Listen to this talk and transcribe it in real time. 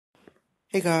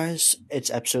Hey guys, it's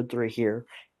episode 3 here,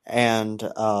 and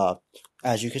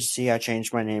as you can see, I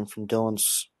changed my name from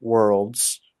Dylan's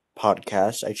Worlds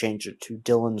podcast. I changed it to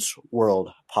Dylan's World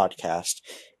podcast.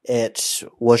 It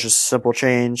was just a simple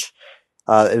change.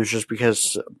 It was just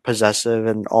because possessive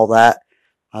and all that.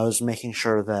 I was making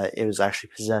sure that it was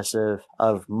actually possessive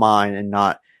of mine and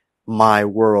not my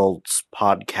world's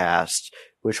podcast,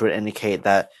 which would indicate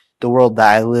that the world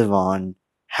that I live on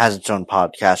has its own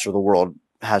podcast, or the world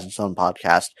has its own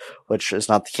podcast, which is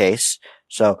not the case.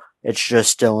 So it's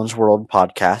just Dylan's World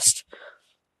podcast.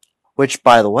 Which,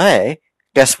 by the way,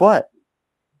 guess what?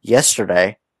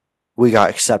 Yesterday we got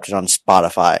accepted on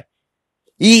Spotify.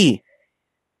 Yee!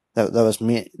 That was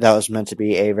me. That was meant to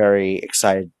be a very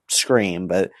excited scream,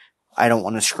 but I don't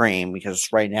want to scream because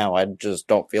right now I just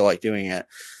don't feel like doing it.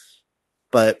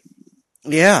 But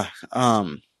yeah,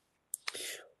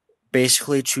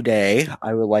 basically today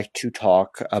I would like to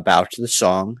talk about the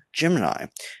song Gemini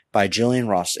by Jillian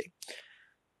Rossi.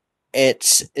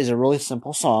 It is a really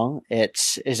simple song. It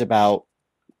is about,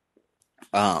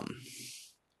 I'm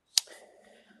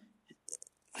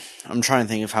trying to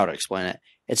think of how to explain it.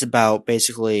 It's about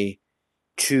basically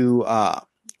two,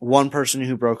 one person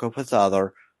who broke up with the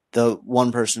other. The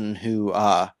one person who,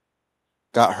 got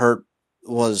hurt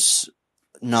was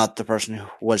not the person who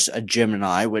was a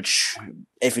Gemini, which,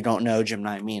 if you don't know,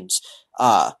 Gemini means,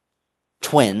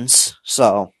 twins.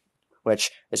 So,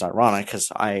 which is ironic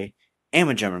because I am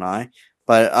a Gemini,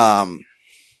 but,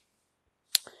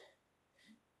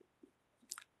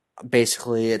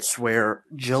 basically it's where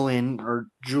Jillian or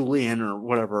Julian or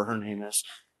whatever her name is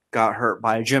got hurt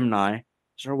by a Gemini.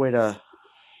 Is there a way to?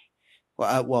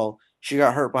 Well, she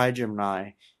got hurt by a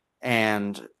Gemini,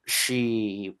 and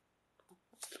she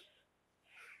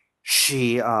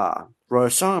wrote a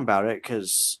song about it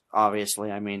because obviously,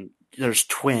 I mean, there's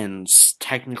twins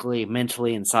technically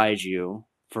mentally inside you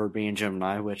for being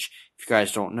Gemini. Which, if you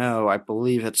guys don't know, I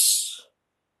believe it's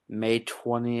May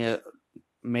 20th.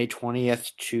 May 20th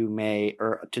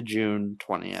to June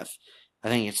 20th. I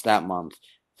think it's that month.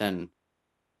 Then,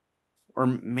 or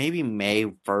maybe May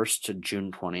 1st to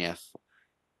June 20th.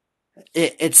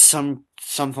 It's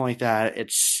something like that.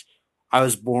 I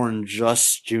was born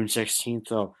just June 16th,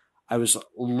 so I was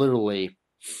literally,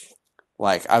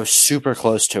 I was super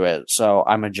close to it. So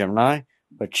I'm a Gemini,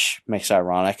 which makes it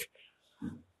ironic.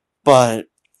 But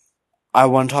I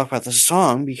want to talk about this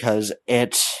song because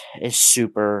it is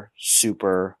super,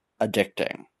 super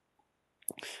addicting.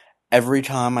 Every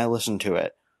time I listen to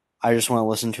it, I just want to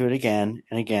listen to it again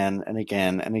and again and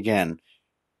again and again,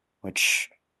 which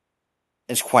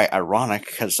is quite ironic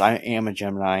because I am a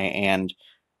Gemini and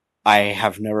I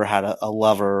have never had a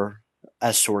lover,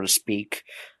 as so to speak,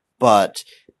 but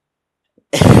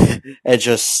it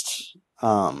just,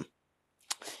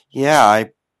 yeah,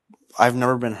 I've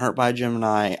never been hurt by a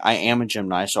Gemini. I am a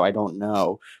Gemini, so I don't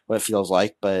know what it feels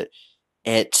like, but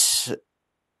it's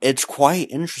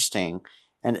quite interesting,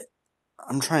 and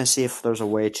I'm trying to see if there's a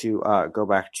way to go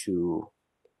back to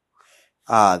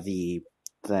the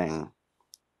thing.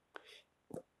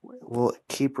 Will it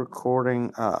keep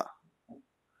recording?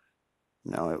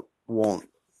 No, it won't.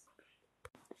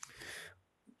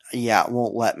 Yeah, it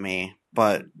won't let me.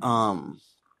 But I'm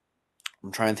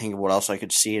trying to think of what else I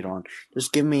could see it on.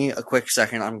 Just give me a quick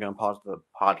second. I'm gonna pause the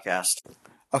podcast.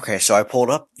 Okay, so I pulled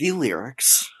up the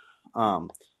lyrics.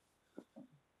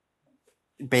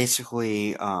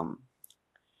 Basically,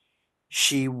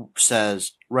 she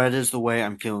says, "Red is the way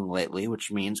I'm feeling lately,"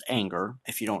 which means anger.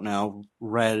 If you don't know,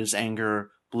 red is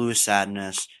anger, blue is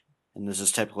sadness, and this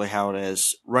is typically how it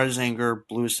is. Red is anger,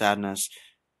 blue is sadness,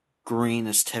 green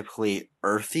is typically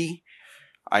earthy.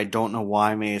 I don't know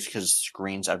why, maybe it's because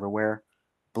green's everywhere.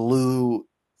 Blue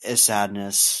is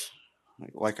sadness.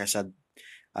 Like I said,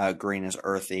 green is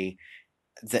earthy.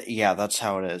 Yeah, that's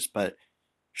how it is. But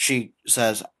she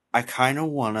says, "I kind of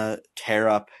want to tear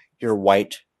up your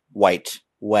white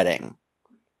wedding."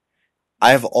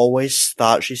 I've always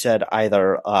thought she said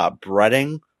either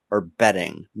breading or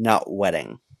bedding, not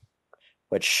wedding.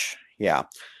 Which, yeah.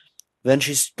 Then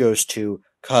she goes to,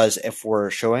 "Cause if we're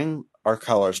showing our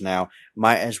colors now,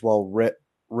 might as well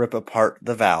rip apart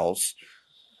the vowels."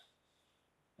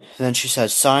 Then she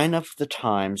says, "Sign of the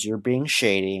times, you're being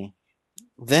shady."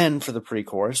 Then for the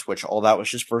pre-chorus, which all that was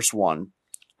just verse 1,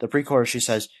 the pre-chorus she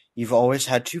says, "You've always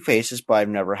had two faces, but I've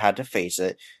never had to face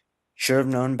it. Should have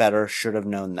known better, should have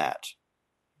known that."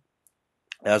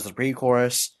 That was the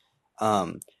pre-chorus,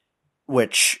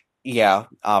 which, yeah,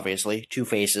 obviously, two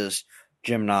faces,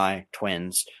 Gemini,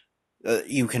 twins,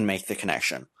 you can make the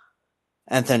connection.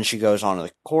 And then she goes on to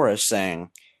the chorus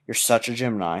saying, "You're such a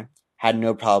Gemini, had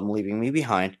no problem leaving me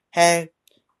behind. Hey,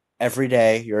 Every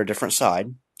day you're a different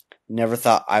side. Never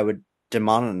thought I would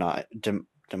demonize,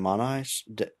 demonize,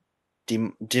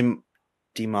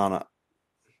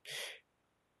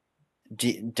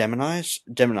 demonize,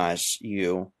 demonize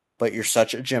you, but you're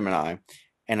such a Gemini,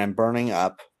 and I'm burning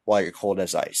up while you're cold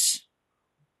as ice.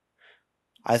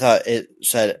 I thought it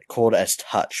said cold as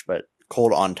touch, but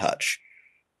cold on touch.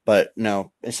 But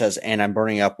no, it says, and I'm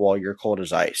burning up while you're cold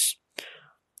as ice.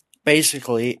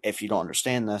 Basically, if you don't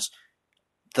understand this,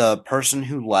 the person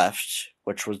who left,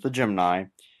 which was the Gemini,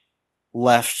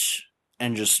 left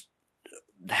and just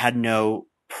had no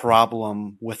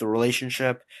problem with the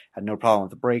relationship, had no problem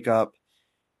with the breakup.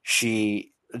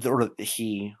 She, or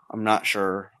he, I'm not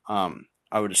sure. I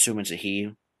would assume it's a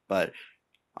he, but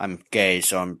I'm gay,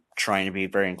 so I'm trying to be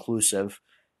very inclusive.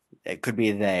 It could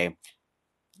be they.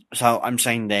 So I'm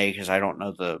saying they because I don't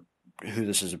know who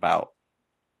this is about.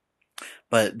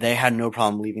 But they had no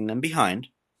problem leaving them behind.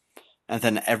 And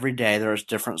then every day there was a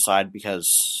different side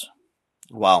because,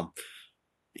 well,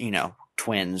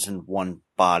 twins in one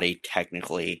body,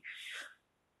 technically.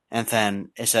 And then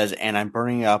it says, and I'm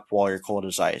burning up while you're cold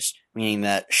as ice, meaning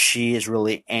that she is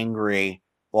really angry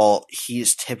while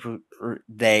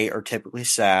they are typically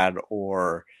sad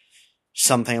or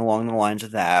something along the lines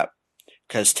of that.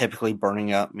 Because typically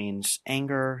burning up means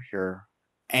anger, you're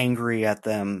angry at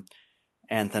them,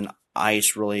 and then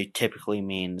ice really typically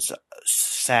means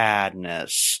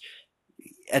sadness,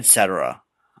 etc.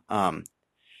 And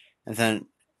then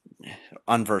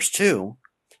on verse 2,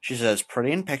 she says,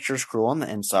 pretty in pictures, cruel on the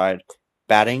inside,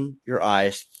 batting your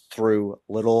eyes through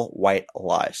little white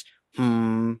lies.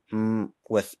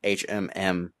 With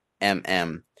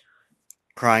HMMMM.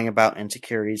 Crying about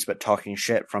insecurities but talking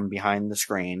shit from behind the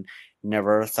screen.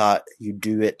 Never thought you'd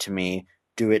do it to me,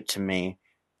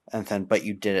 and then, but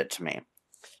you did it to me.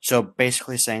 So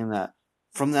basically saying that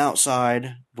from the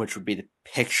outside, which would be the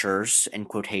pictures in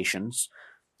quotations,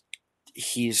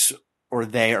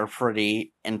 they are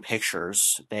pretty in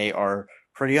pictures. They are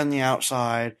pretty on the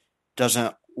outside,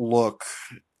 doesn't look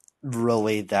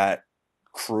really that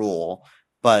cruel,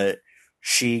 but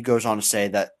she goes on to say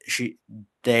that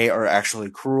they are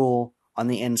actually cruel on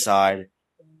the inside.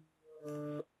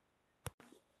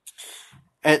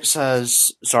 It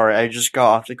says, sorry, I just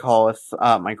got off the call with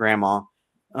my grandma.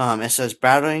 It says,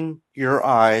 batting your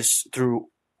eyes through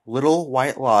little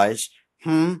white lies,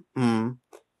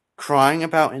 crying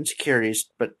about insecurities,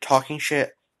 but talking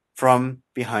shit from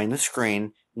behind the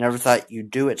screen. Never thought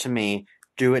you'd do it to me,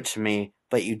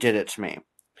 but you did it to me.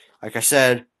 Like I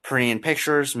said, pretty in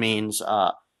pictures means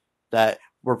that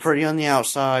we're pretty on the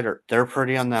outside, or they're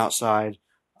pretty on the outside.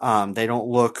 They don't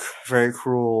look very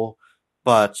cruel,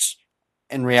 but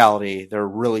in reality, they're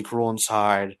really cruel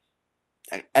inside,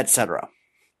 etc.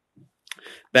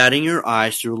 Batting your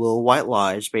eyes through little white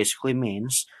lies basically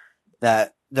means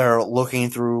that they're looking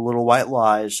through little white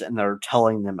lies and they're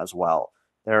telling them as well.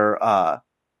 They're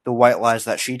the white lies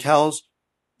that she tells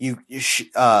the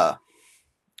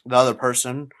other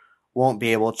person won't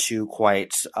be able to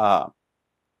quite. I'm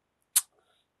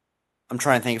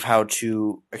trying to think of how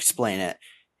to explain it.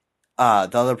 The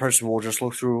other person will just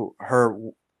look through her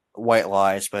white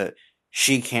lies, but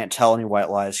she can't tell any white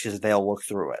lies because they'll look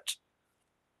through it.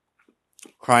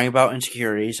 Crying about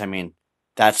insecurities, I mean,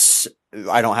 I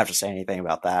don't have to say anything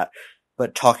about that.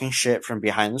 But talking shit from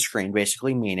behind the screen,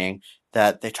 basically meaning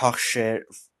that they talk shit,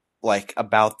 like,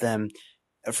 about them,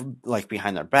 like,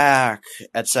 behind their back,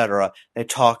 etc. They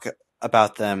talk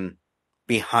about them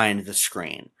behind the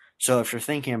screen. So if you're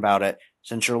thinking about it,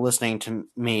 since you're listening to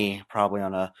me probably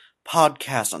on a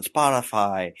podcast on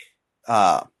Spotify,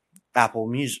 Apple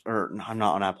Music, or I'm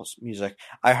not on Apple Music,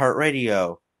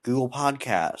 iHeartRadio, Google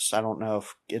Podcasts. I don't know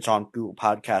if it's on Google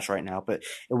Podcasts right now, but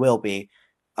it will be.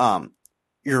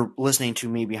 You're listening to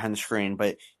me behind the screen,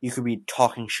 but you could be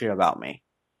talking shit about me.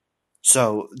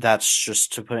 So that's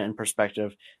just to put it in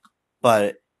perspective.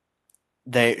 But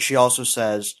she also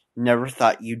says, never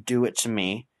thought you'd do it to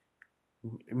me,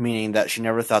 meaning that she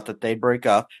never thought that they'd break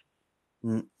up.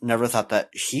 Never thought that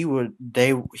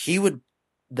they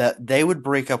would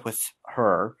break up with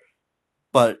her,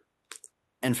 but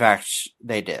in fact,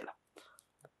 they did.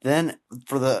 Then,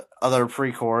 for the other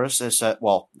pre-chorus, it said,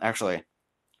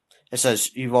 it says,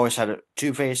 you've always had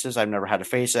two faces, I've never had to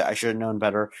face it, I should have known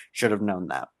better, should have known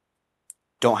that.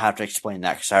 Don't have to explain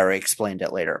that, because I already explained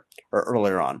it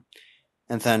earlier on.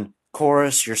 And then,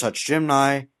 chorus, you're such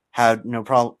Gemini, had no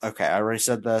problem, okay, I already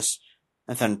said this.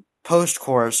 And then,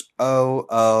 post-chorus,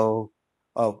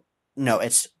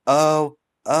 it's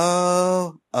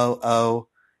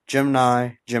Gemini,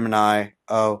 Gemini,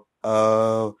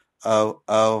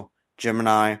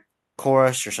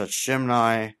 chorus, you're such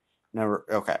Gemini, never,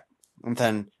 okay. And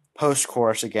then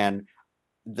post-chorus again,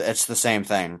 it's the same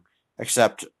thing,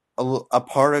 except a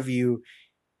part of you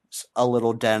a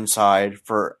little dead inside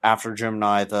for after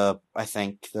Gemini, I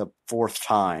think the fourth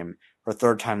time or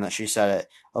third time that she said it.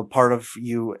 A part of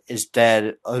you is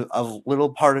dead. A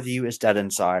little part of you is dead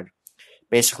inside,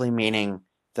 basically meaning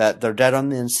that they're dead on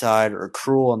the inside or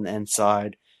cruel on the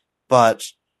inside, but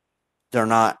they're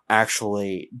not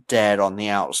actually dead on the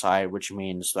outside, which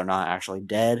means they're not actually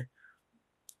dead.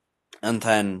 And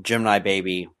then Gemini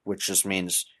baby, which just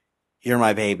means you're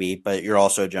my baby, but you're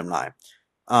also a Gemini.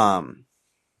 Um,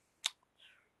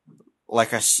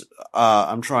 like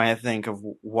I'm trying to think of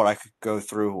what I could go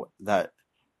through that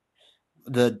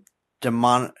the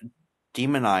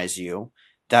demonize you.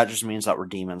 That just means that we're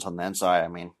demons on the inside. I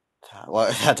mean,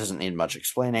 that doesn't need much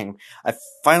explaining. I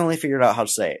finally figured out how to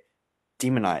say it.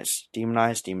 Demonize,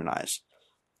 demonize, demonize.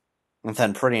 And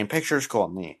then pretty in pictures, cool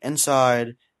on the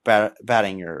inside,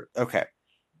 batting your, okay.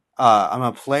 I'm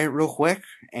gonna play it real quick,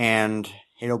 and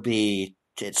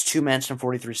it's 2 minutes and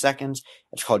 43 seconds.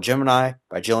 It's called Gemini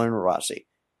by Jillian and Rossi.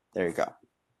 There you go.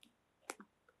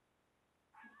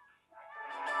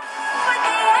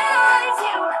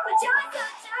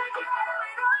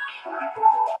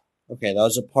 Okay, that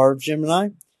was a part of Gemini.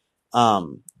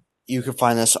 You can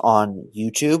find this on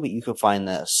YouTube. You can find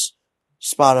this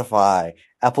Spotify,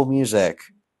 Apple Music,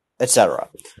 etc.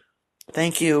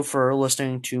 Thank you for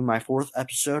listening to my 4th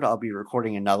episode. I'll be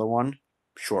recording another one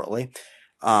shortly.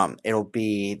 It'll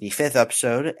be the 5th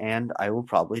episode, and I will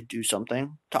probably do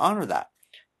something to honor that.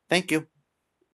 Thank you.